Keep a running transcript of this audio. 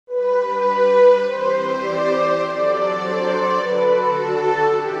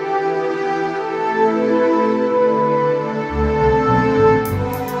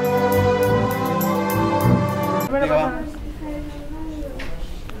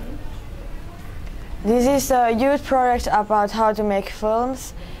This is a youth project about how to make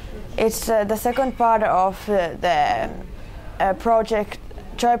films. It's the second part of the project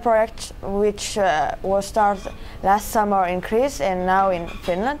JOI project, which was started last summer in Greece and now in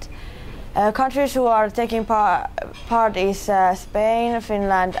Finland. Countries who are taking part is Spain,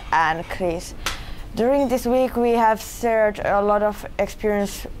 Finland and Greece. During this week we have shared a lot of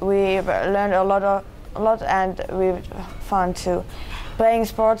experience. We've learned a lot and we've fun too. Playing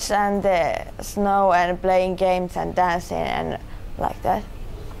sports and the snow and playing games and dancing and like that.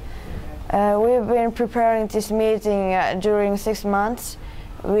 We've been preparing this meeting during 6 months.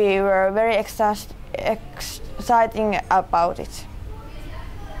 We were very exciting about it.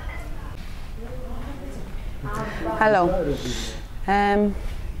 Hello.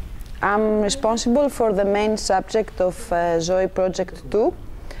 I'm responsible for the main subject of ZOI Project 2,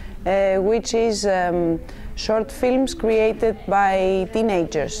 which is short films created by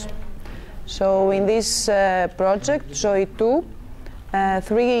teenagers. So in this project, ZOI2,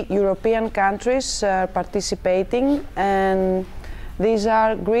 3 European countries are participating, and these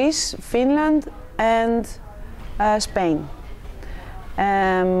are Greece, Finland and Spain.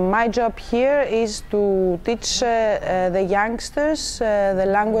 My job here is to teach the youngsters the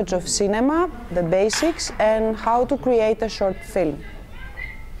language of cinema, the basics, and how to create a short film.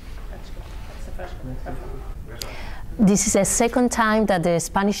 This is the second time that the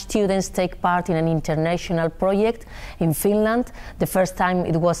Spanish students take part in an international project in Finland. The first time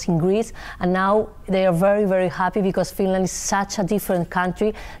it was in Greece, and now they are very, very happy because Finland is such a different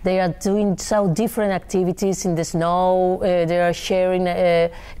country. They are doing so different activities in the snow. They are sharing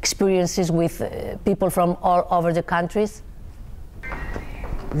experiences with people from all over the countries.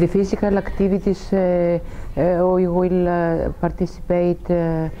 The physical activities we will participate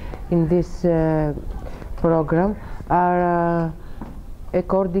in this program are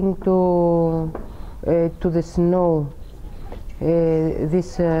according to the snow.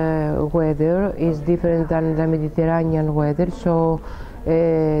 This weather is different than the Mediterranean weather, so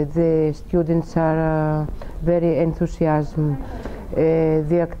the students are very enthusiastic.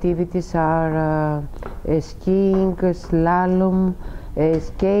 The activities are skiing, slalom,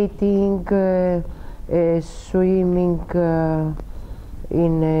 skating, swimming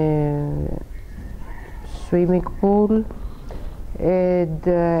in swimming pool, and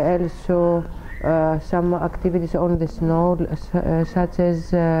also some activities on the snow, such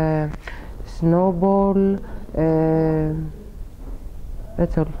as snowball.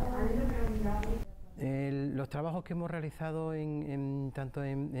 That's all. Los trabajos que hemos realizado tanto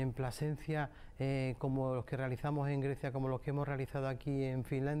en Plasencia como los que realizamos en Grecia, como los que hemos realizado aquí en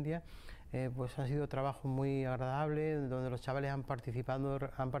Finlandia, pues han sido trabajos muy agradables, donde los chavales han participado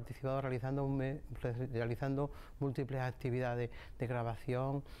realizando múltiples actividades de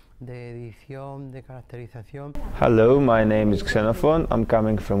grabación, de edición, de caracterización. Hello, my name is Xenophon. I'm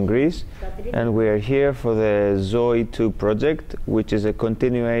coming from Greece, and we are here for the ZOI2 project, which is a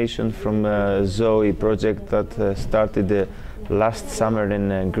continuation from a ZOI project that started last summer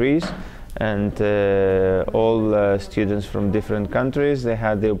in Greece. And all students from different countries, they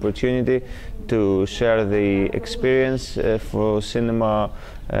had the opportunity to share the experience for cinema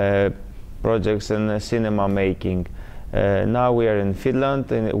projects and cinema making. Now we are in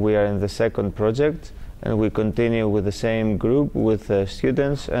Finland, and we are in the second project, and we continue with the same group with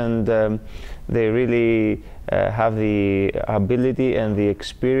students, and they really have the ability and the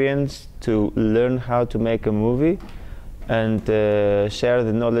experience to learn how to make a movie and share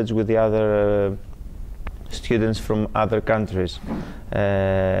the knowledge with the other students from other countries.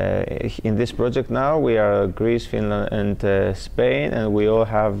 In this project now we are Greece, Finland and Spain, and we all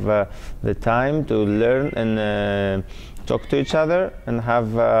have the time to learn and talk to each other and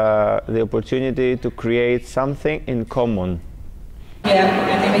have the opportunity to create something in common. Ja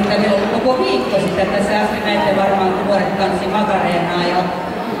nimittäin koko viikko sitten tässä äsken näitte varmaan nuoret tanssi makareenaa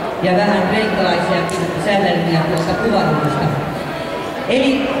ja vähän kreikkalaisiakin sävelmiä tuosta kuvaruudusta.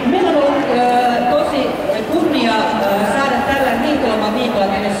 Eli meillä on ollut tosi kunnia saada tällä viikolla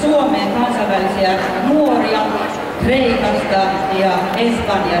tänne Suomeen kansainvälisiä nuoria Kreikasta ja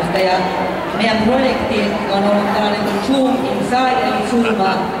Espanjasta. Ja meidän projekti on ollut tällainen kuin Zoom Inside, eli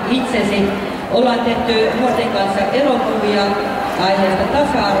zoomaa itsesi. Ollaan tehty nuorten kanssa elokuvia aiheesta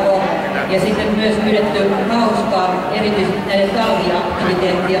tasa-arvo ja sitten myös pidetty hauskaa erityisesti näiden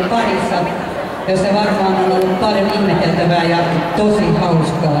talviaktiviteettien parissa, jossa varmaan on ollut paljon ihmeteltävää ja tosi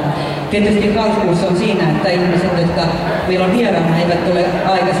hauskaa. Tietysti hauskuus on siinä, että ihmiset, jotka meillä on vieraana, eivät ole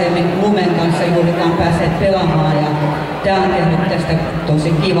aikaisemmin lumen kanssa juurikaan päässeet pelaamaan, ja tämä on tehnyt tästä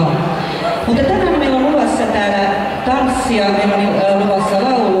tosi kivaa. Mutta tänään meillä on luvassa täällä tanssia, meillä on luvassa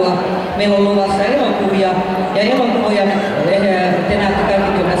laulua, meillä on luvassa elokuvia. Ja elokuvan te näette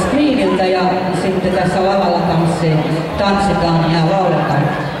kaikki kyllä screeniltä ja sitten tässä lavalla tanssitaan ja lauletaan.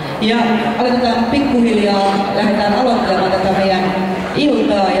 Ja aletetaan pikkuhiljaa, lähdetään aloittamaan tätä meidän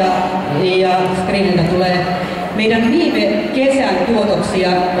iltaa ja screeniltä tulee meidän viime kesän tuotoksia.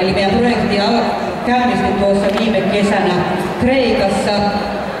 Eli meidän projekti käynnistyi tuossa viime kesänä Kreikassa.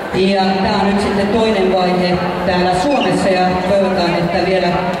 Ja tämä on nyt sitten toinen vaihe täällä Suomessa ja toivotaan, että vielä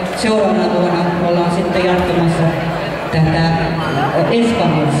seuraavana vuonna ollaan sitten jatkamassa tätä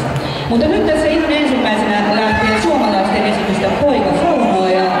Espanjassa. Mutta nyt tässä ihan ensimmäisenä lähtee suomalaisten esitystä Poika Faunoa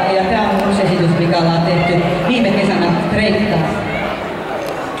ja tämä on uusi esitys, mikä ollaan tehty viime kesänä Kreikkaan.